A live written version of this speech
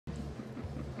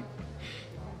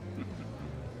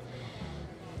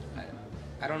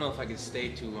I don't know if I can stay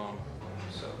too long,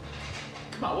 so...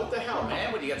 Come on, what the hell,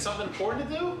 man? What, you got something important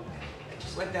to do? I'd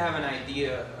just like to have an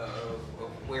idea of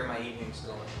where my evening's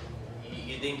going.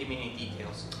 You didn't give me any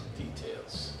details.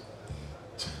 Details.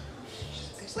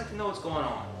 I just like to know what's going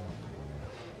on.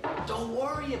 Don't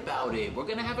worry about it. We're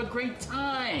gonna have a great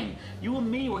time. You and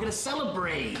me, we're gonna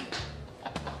celebrate.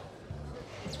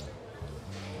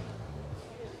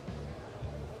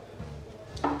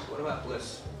 What about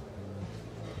Bliss?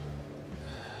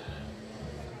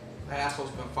 That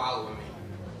asshole's been following me.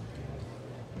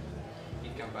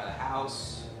 He'd come by the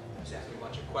house, he's asking a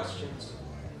bunch of questions.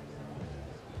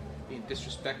 Being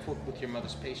disrespectful with your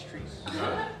mother's pastries.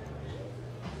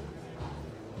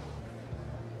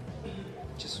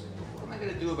 Just, what am I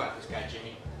gonna do about this guy,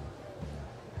 Jimmy?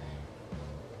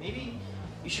 Maybe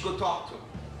you should go talk to him.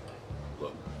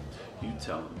 Look, you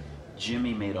tell him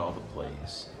Jimmy made all the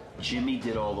plays. Jimmy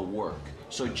did all the work.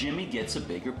 So Jimmy gets a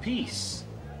bigger piece.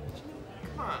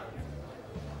 Come on.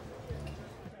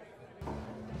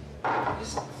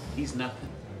 He's nothing.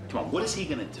 Come on, what is he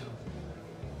gonna do?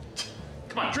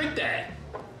 Come on, drink that.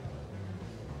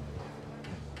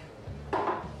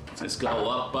 Let's go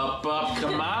up, up, up.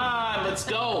 Come on, let's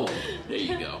go. There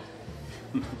you go.